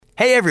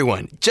Hey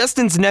everyone,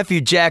 Justin's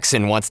nephew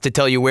Jackson wants to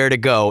tell you where to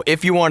go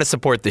if you want to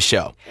support the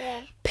show.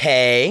 Yeah.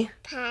 Pay.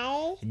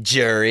 Pie.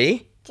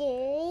 Jury.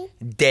 Jury.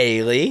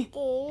 Daily.com.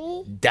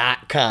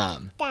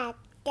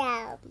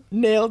 Daily.com.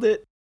 Nailed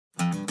it.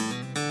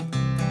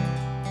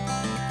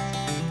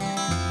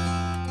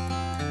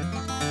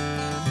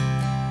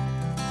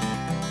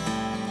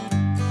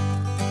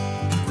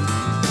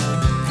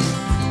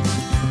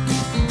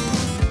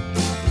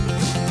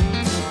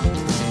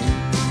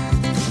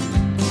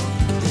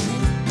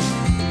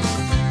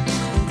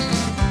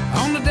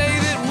 On the day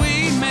that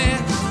we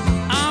met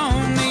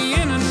on the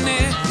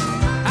internet,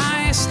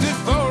 I asked her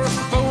for a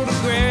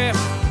photograph.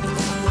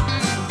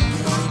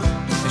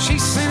 She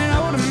sent it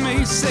over to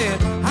me, said,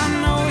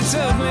 I know it's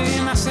ugly.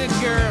 And I said,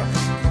 girl,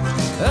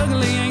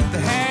 ugly ain't the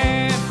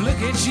half.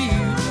 Look at you.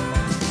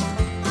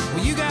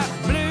 Well, you got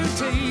blue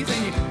teeth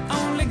and you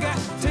only got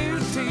 2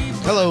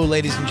 teeth. Hello,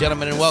 ladies and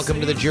gentlemen, and welcome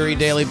to the Jury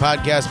Daily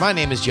Podcast. My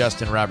name is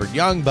Justin Robert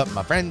Young, but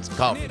my friends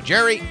call me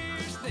Jerry.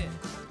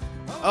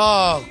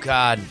 Oh,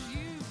 God.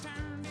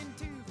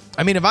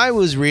 I mean, if I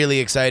was really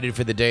excited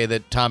for the day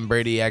that Tom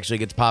Brady actually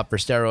gets popped for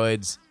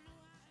steroids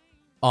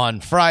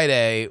on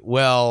Friday,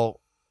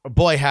 well,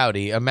 boy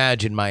howdy,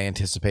 imagine my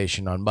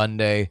anticipation on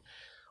Monday.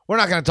 We're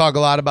not going to talk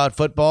a lot about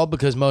football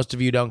because most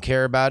of you don't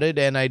care about it,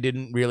 and I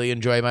didn't really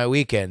enjoy my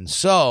weekend.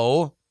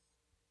 So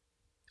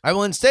I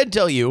will instead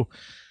tell you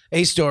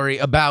a story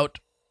about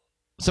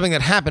something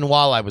that happened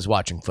while I was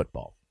watching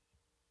football.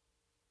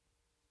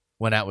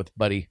 Went out with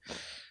buddy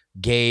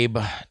Gabe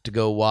to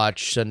go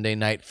watch Sunday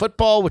Night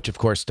Football, which of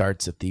course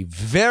starts at the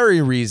very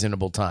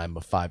reasonable time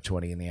of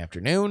 5:20 in the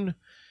afternoon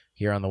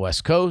here on the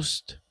West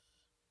Coast.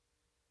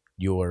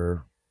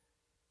 Your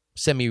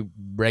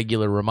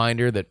semi-regular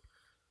reminder that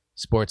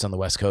sports on the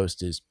West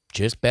Coast is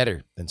just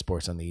better than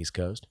sports on the East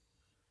Coast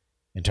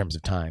in terms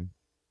of time.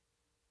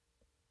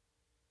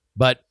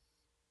 But,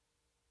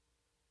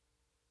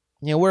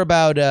 you know, we're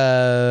about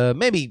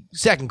maybe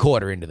second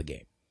quarter into the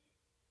game.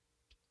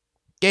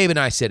 Gabe and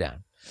I sit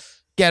down.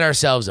 Get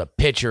ourselves a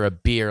pitcher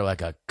of beer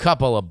like a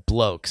couple of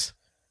blokes,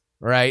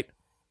 right?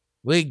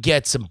 We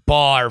get some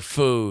bar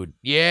food.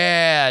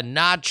 Yeah,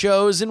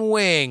 nachos and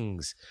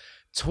wings.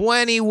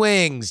 20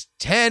 wings,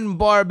 10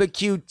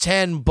 barbecue,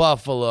 10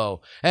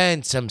 buffalo,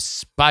 and some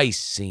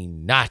spicy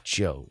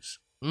nachos.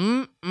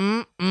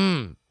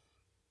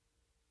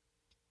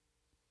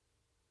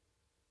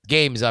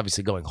 Game is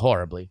obviously going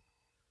horribly.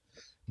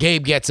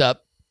 Gabe gets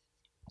up,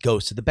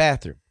 goes to the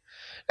bathroom.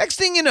 Next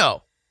thing you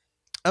know,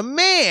 a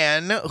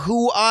man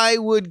who I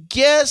would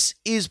guess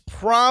is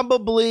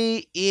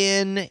probably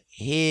in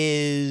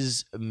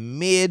his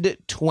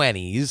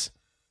mid-20s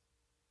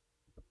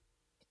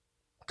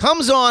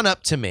comes on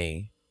up to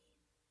me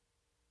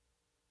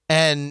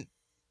and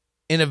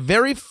in a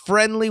very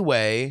friendly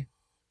way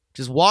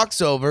just walks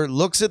over,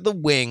 looks at the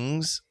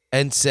wings,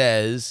 and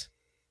says,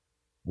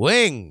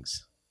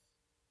 "Wings."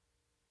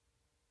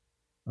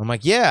 I'm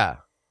like, yeah.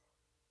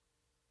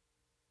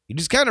 He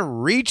just kind of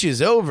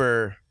reaches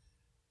over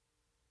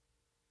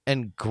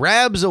and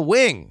grabs a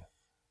wing.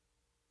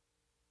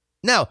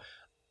 Now,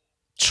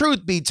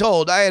 truth be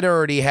told, I had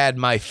already had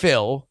my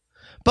fill,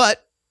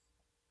 but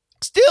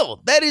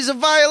still, that is a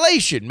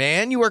violation,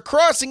 man. You are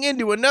crossing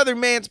into another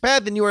man's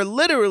path and you are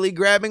literally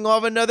grabbing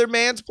off another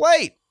man's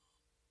plate.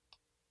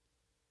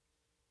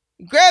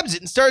 He grabs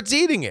it and starts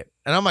eating it.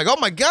 And I'm like, oh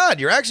my God,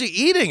 you're actually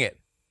eating it.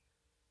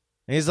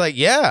 And he's like,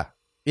 yeah.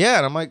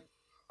 And I'm like,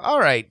 all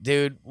right,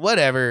 dude,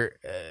 whatever.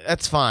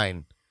 That's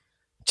fine.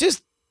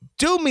 Just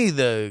do me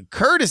the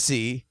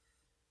courtesy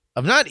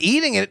of not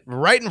eating it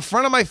right in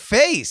front of my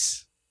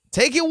face.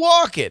 Take it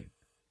walking.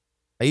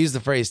 I use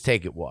the phrase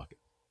take it walking.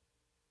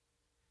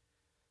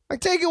 Like,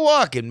 take it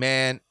walking,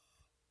 man.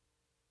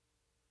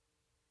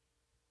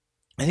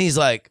 And he's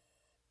like,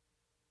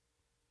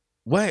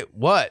 wait,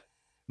 what?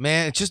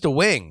 Man, it's just a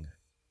wing.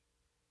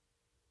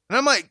 And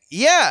I'm like,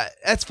 yeah,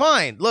 that's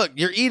fine. Look,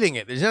 you're eating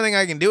it. There's nothing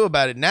I can do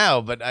about it now,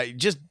 but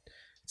it's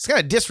kind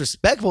of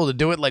disrespectful to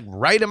do it like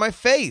right in my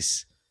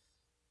face.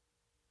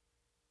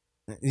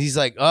 He's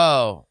like,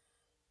 oh,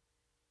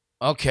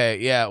 okay,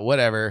 yeah,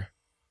 whatever.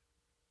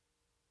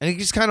 And he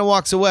just kind of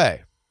walks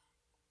away.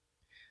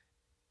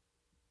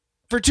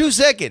 For 2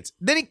 seconds.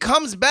 Then he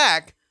comes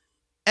back,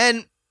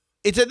 and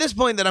it's at this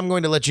point that I'm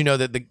going to let you know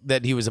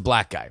that he was a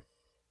black guy.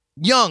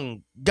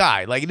 Young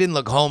guy. Like, he didn't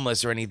look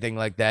homeless or anything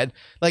like that.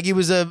 Like, he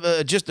was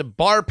just a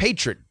bar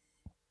patron.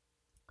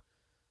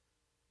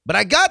 But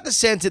I got the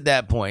sense at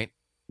that point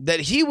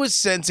that he was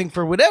sensing,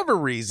 for whatever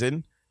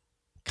reason,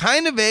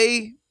 kind of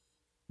a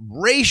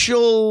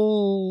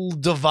racial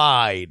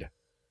divide.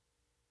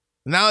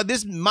 Now,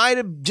 this might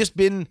have just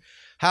been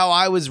how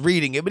I was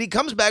reading it, but he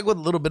comes back with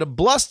a little bit of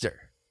bluster.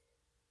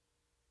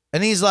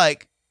 And he's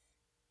like,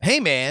 hey,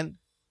 man,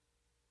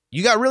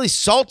 you got really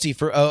salty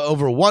for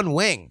over one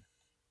wing.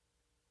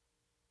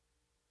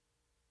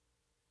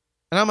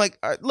 And I'm like,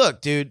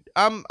 look, dude,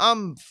 I'm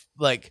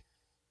like,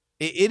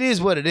 it is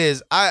what it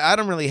is. I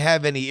don't really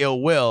have any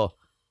ill will.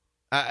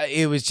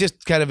 It was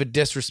just kind of a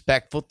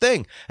disrespectful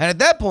thing. And at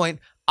that point,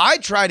 I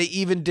try to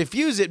even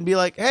diffuse it and be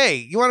like, hey,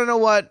 you want to know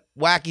what?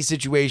 Wacky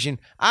situation.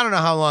 I don't know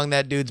how long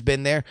that dude's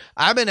been there.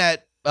 I've been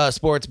at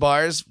sports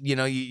bars. You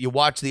know, you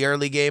watch the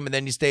early game and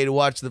then you stay to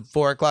watch the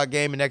 4:00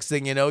 game. And next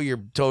thing you know,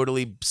 you're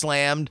totally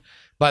slammed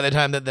by the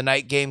time that the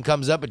night game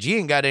comes up, but you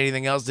ain't got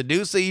anything else to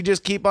do. So you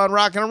just keep on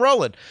rocking and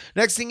rolling.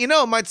 Next thing you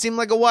know, it might seem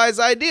like a wise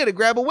idea to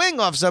grab a wing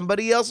off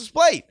somebody else's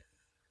plate.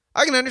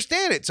 I can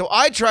understand it. So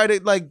I try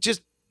to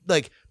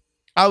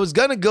I was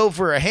going to go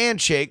for a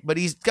handshake, but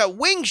he's got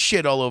wing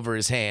shit all over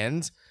his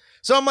hands.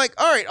 So I'm like,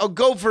 all right, I'll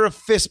go for a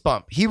fist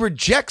bump. He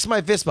rejects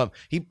my fist bump.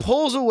 He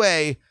pulls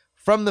away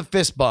from the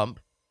fist bump,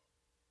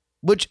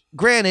 which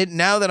granted,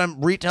 now that I'm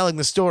retelling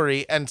the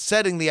story and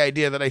setting the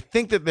idea that I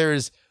think that there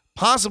is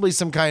possibly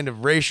some kind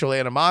of racial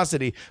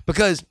animosity,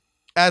 because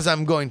as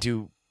I'm going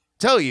to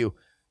tell you,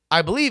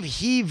 I believe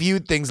he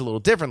viewed things a little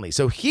differently.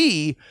 So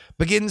he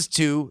begins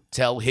to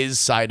tell his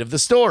side of the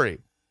story.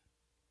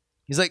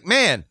 He's like,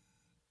 man,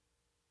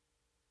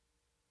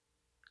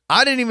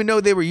 I didn't even know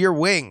they were your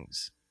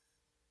wings.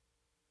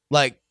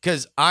 Like,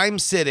 because I'm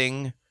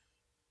sitting,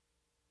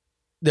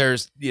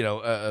 there's,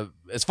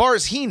 as far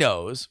as he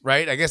knows,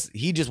 right? I guess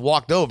he just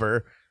walked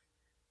over.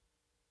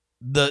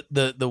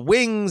 The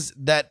wings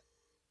that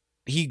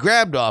he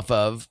grabbed off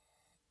of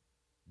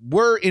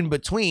were in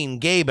between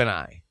Gabe and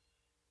I.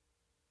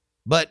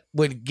 But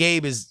when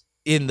Gabe is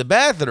in the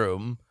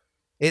bathroom,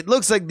 it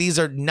looks like these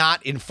are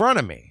not in front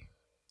of me.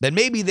 Then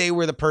maybe they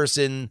were the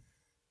person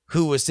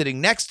who was sitting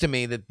next to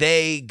me that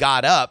they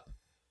got up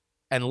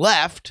and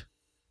left.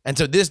 And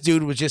so this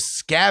dude was just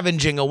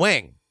scavenging a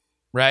wing,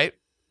 right?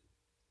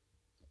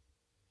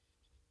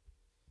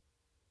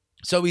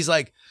 So he's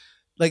like,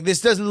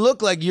 this doesn't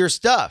look like your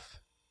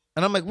stuff.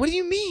 And I'm like, what do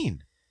you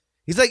mean?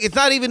 He's like, it's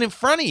not even in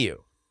front of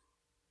you.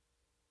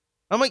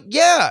 I'm like,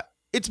 yeah,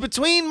 it's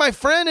between my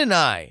friend and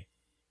I.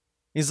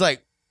 He's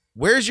like,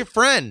 where's your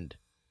friend?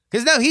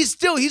 Because now he's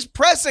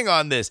pressing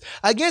on this.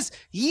 I guess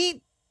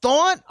he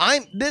thought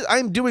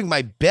I'm doing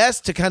my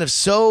best to kind of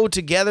sew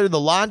together the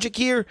logic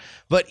here,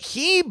 but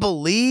he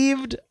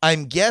believed,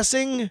 I'm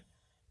guessing,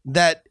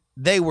 that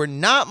they were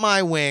not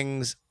my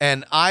wings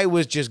and I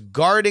was just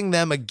guarding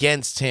them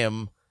against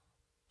him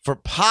for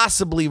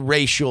possibly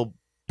racial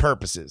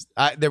purposes.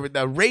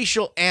 The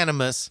racial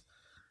animus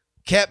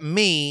kept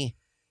me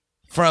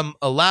from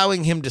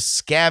allowing him to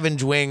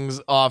scavenge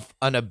wings off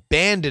an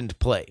abandoned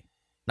plate.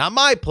 Not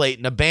my plate,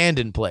 an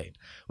abandoned plate,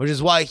 which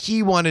is why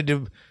he wanted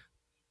to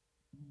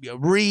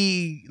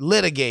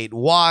relitigate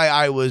why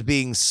I was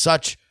being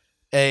such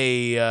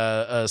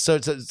a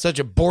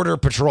border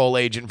patrol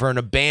agent for an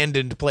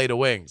abandoned plate of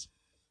wings.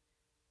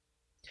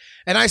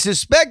 And I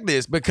suspect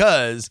this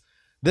because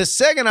the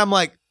second I'm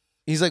like,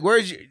 he's like,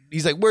 where's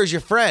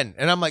your friend?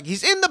 And I'm like,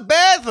 he's in the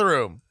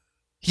bathroom.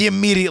 He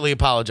immediately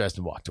apologized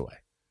and walked away.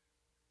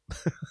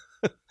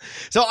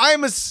 So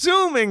I'm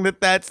assuming that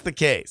that's the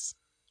case.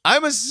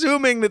 But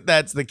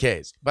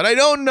I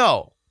don't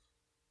know.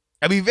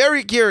 I'd be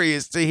very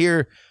curious to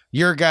hear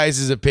your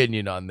guys'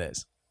 opinion on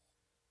this.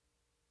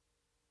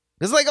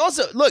 It's like,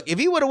 also, look, if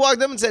he would have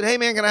walked up and said, hey,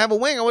 man, can I have a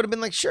wing? I would have been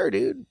like, sure,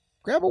 dude,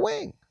 grab a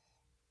wing.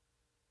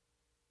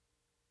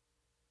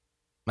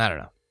 I don't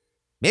know.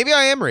 Maybe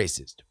I am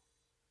racist.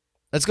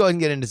 Let's go ahead and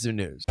get into some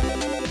news.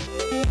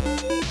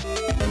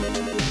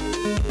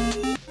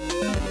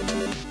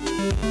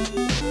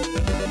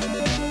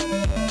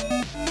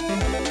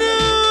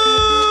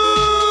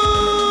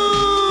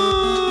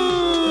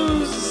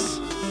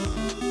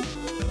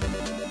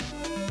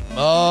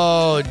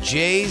 Oh,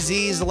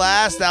 Jay-Z's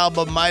last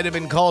album might have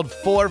been called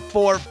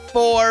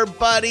 444,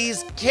 but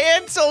he's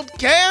canceled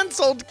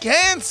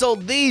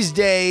these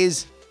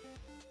days.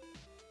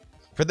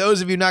 For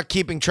those of you not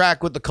keeping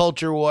track with the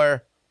culture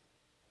war,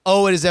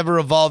 it is ever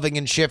evolving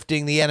and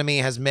shifting. The enemy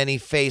has many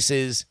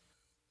faces.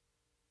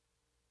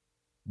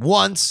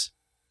 Once,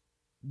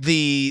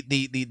 the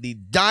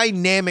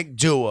dynamic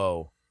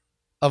duo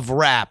of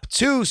rap,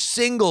 two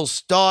single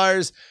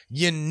stars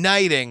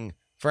uniting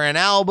for an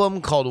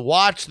album called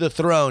Watch the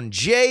Throne,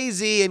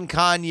 Jay-Z and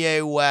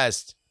Kanye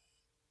West.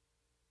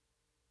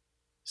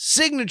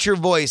 Signature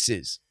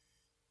voices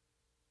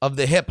of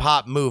the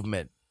hip-hop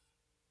movement.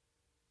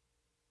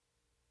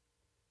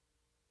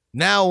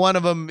 Now one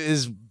of them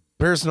is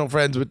personal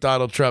friends with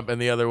Donald Trump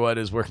and the other one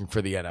is working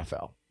for the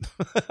NFL.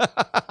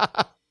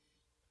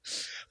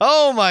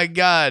 Oh my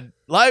God.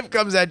 Life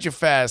comes at you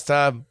fast,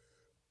 huh?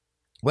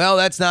 Well,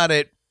 that's not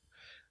it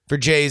for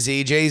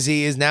Jay-Z.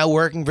 Jay-Z is now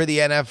working for the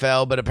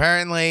NFL, but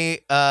apparently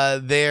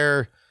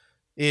there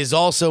is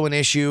also an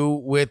issue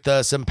with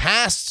some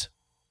past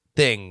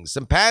things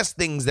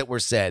that were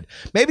said.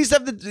 Maybe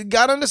stuff that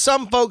got onto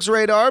some folks'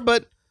 radar,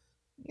 but,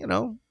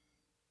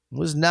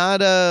 was not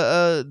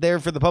there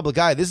for the public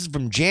eye. This is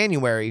from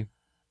January.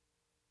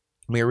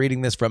 We are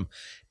reading this from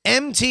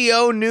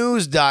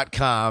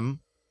MTOnews.com.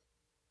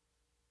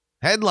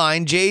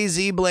 Headline,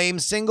 Jay-Z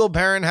blames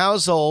single-parent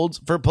households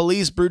for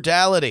police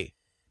brutality.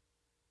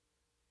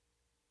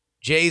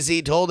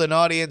 Jay-Z told an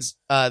audience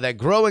that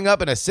growing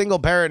up in a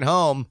single-parent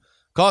home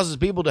causes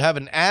people to have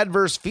an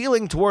adverse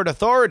feeling toward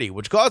authority,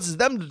 which causes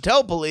them to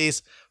tell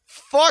police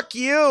Fuck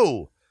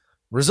you.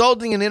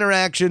 Resulting in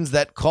interactions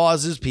that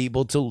causes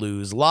people to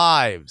lose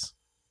lives.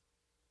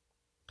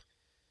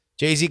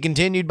 Jay-Z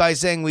continued by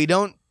saying, we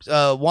don't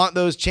want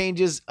those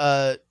changes.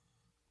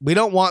 We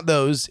don't want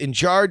those in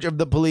charge of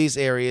the police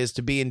areas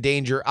to be in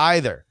danger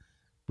either.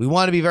 We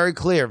want to be very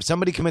clear. If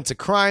somebody commits a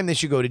crime, they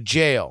should go to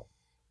jail.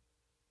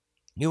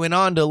 He went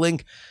on to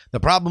link the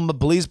problem of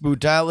police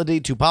brutality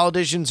to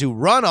politicians who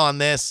run on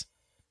this.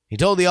 He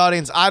told the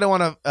audience, I don't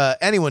want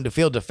anyone to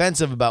feel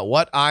defensive about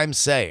what I'm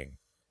saying.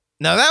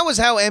 Now, that was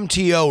how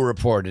MTO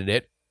reported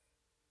it,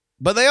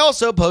 but they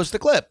also post the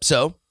clip.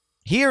 So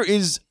here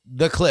is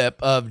the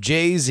clip of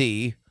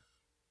Jay-Z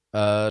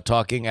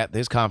talking at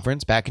this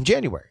conference back in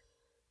January.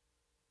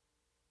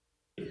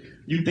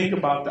 You think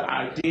about the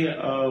idea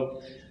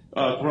of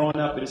growing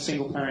up in a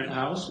single-parent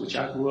house, which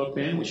I grew up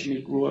in, which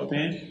you grew up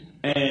in,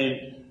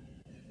 and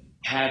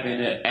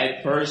having an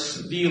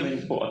adverse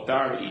feeling for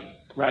authority,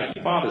 right?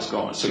 Your father's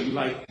gone, so you're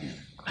like,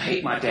 I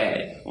hate my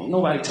dad. Well,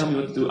 nobody tell me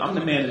what to do. I'm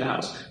the man of the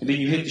house. And then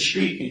you hit the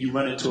street and you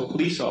run into a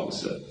police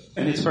officer,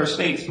 and his first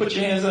thing is, put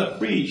your hands up,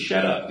 freeze,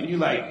 shut up. And you're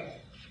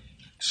like,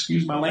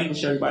 excuse my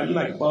language, everybody. You're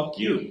like, fuck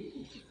you,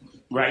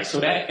 right? So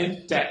that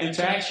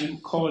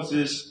interaction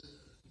causes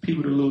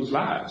people to lose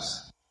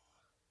lives.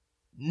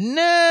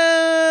 No,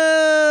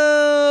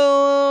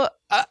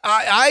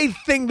 I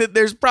think that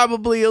there's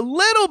probably a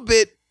little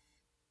bit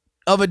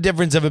of a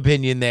difference of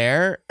opinion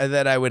there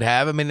that I would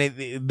have. I mean,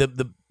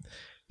 the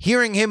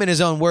hearing him in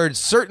his own words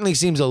certainly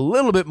seems a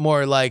little bit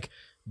more like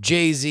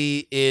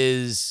Jay-Z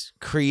is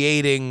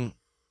creating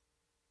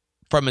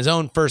from his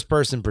own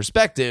first-person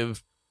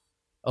perspective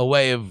a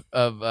way of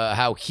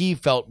how he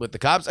felt with the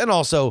cops, and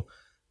also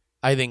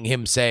I think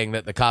him saying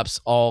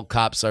that all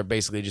cops are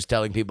basically just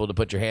telling people to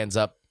put your hands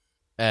up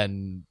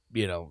and,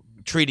 you know,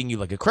 treating you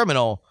like a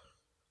criminal.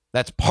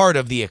 That's part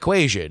of the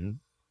equation.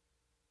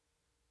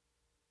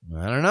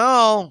 I don't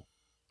know.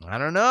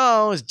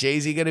 Is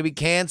Jay-Z going to be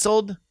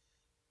canceled?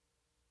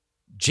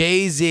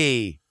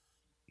 Jay-Z,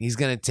 he's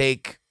going to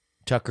take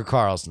Tucker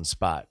Carlson's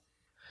spot.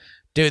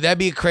 Dude, that'd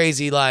be a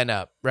crazy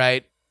lineup,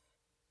 right?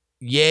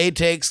 Ye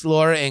takes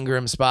Laura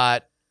Ingram's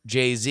spot.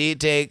 Jay-Z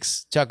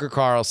takes Tucker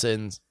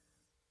Carlson's.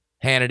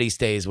 Hannity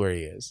stays where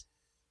he is.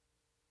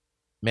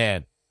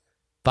 Man,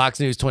 Fox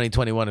News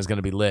 2021 is going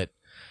to be lit.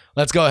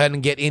 Let's go ahead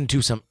and get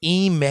into some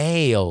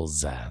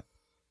emails.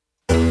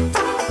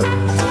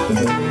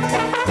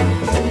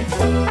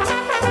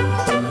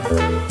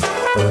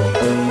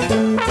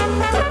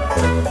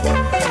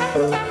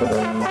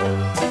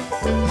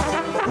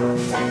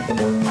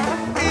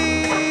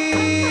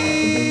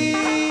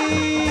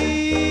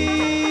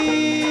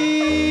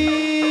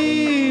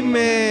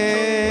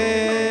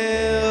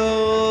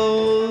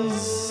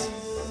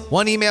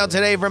 One email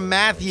today from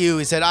Matthew.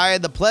 He said, I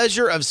had the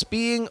pleasure of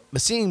seeing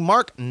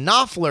Mark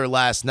Knopfler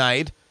last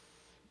night.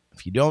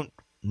 If you don't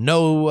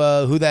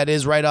know who that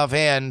is right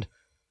offhand,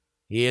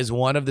 he is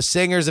one of the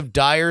singers of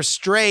Dire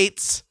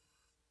Straits.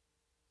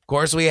 Of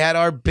course, we had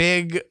our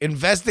big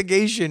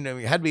investigation,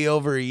 it had to be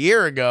over a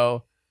year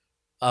ago,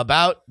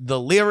 about the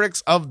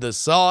lyrics of the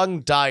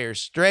song Dire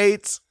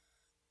Straits.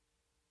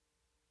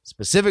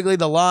 Specifically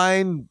the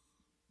line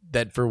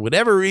that for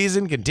whatever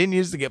reason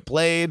continues to get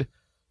played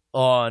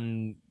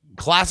on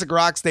classic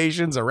rock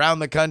stations around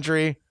the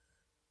country,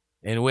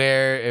 in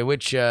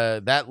which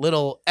that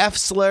little F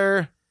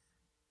slur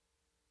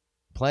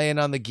playing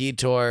on the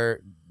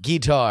guitar,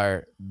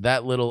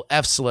 that little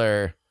F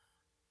slur,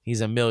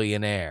 he's a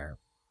millionaire.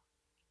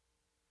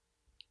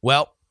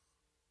 Well,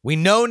 we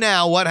know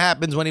now what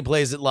happens when he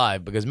plays it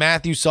live, because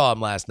Matthew saw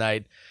him last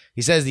night.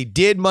 He says he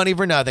did Money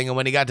for Nothing, and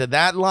when he got to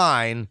that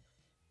line,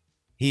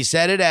 he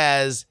said it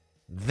as,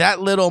 that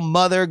little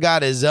mother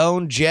got his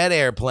own jet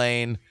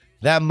airplane.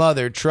 That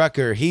mother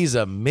trucker, he's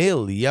a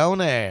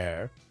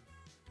millionaire.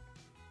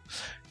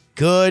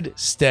 Good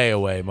stay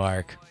away,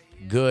 Mark.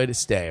 Good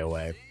stay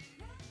away.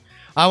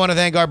 I want to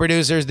thank our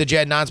producers, the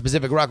Jed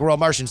Non-Specific Rock and Roll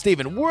Martian,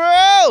 Stephen,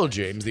 Well,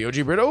 James, the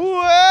OG Brito,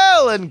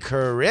 Well, and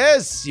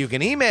Chris. You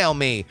can email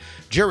me,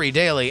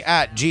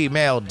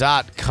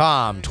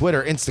 jurydaily@gmail.com.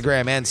 Twitter,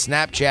 Instagram, and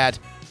Snapchat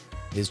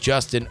is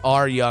Justin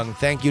R. Young.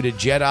 Thank you to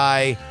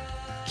Jedi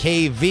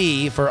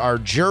KV for our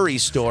jury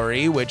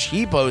story, which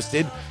he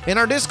posted in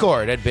our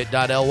Discord at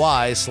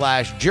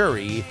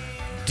bit.ly/jury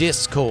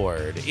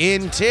Discord.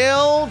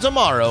 Until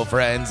tomorrow,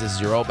 friends, this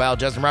is your old pal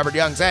Justin Robert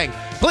Young saying,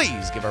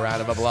 please give a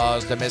round of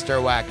applause to Mr.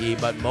 Wacky,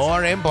 but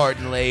more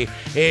importantly,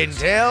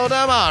 until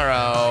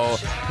tomorrow,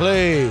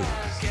 please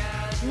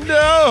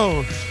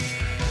don't.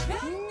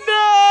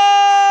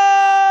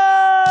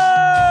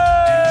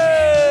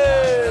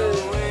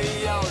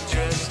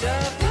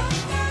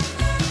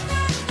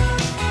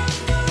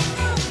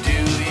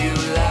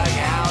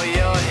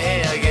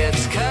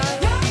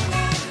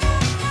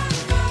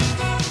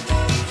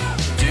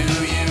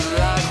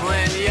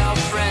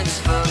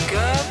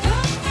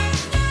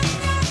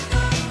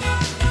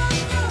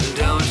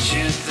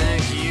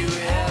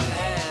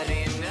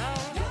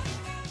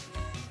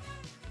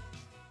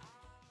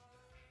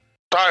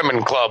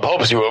 Diamond Club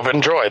hopes you have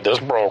enjoyed this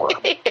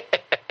program.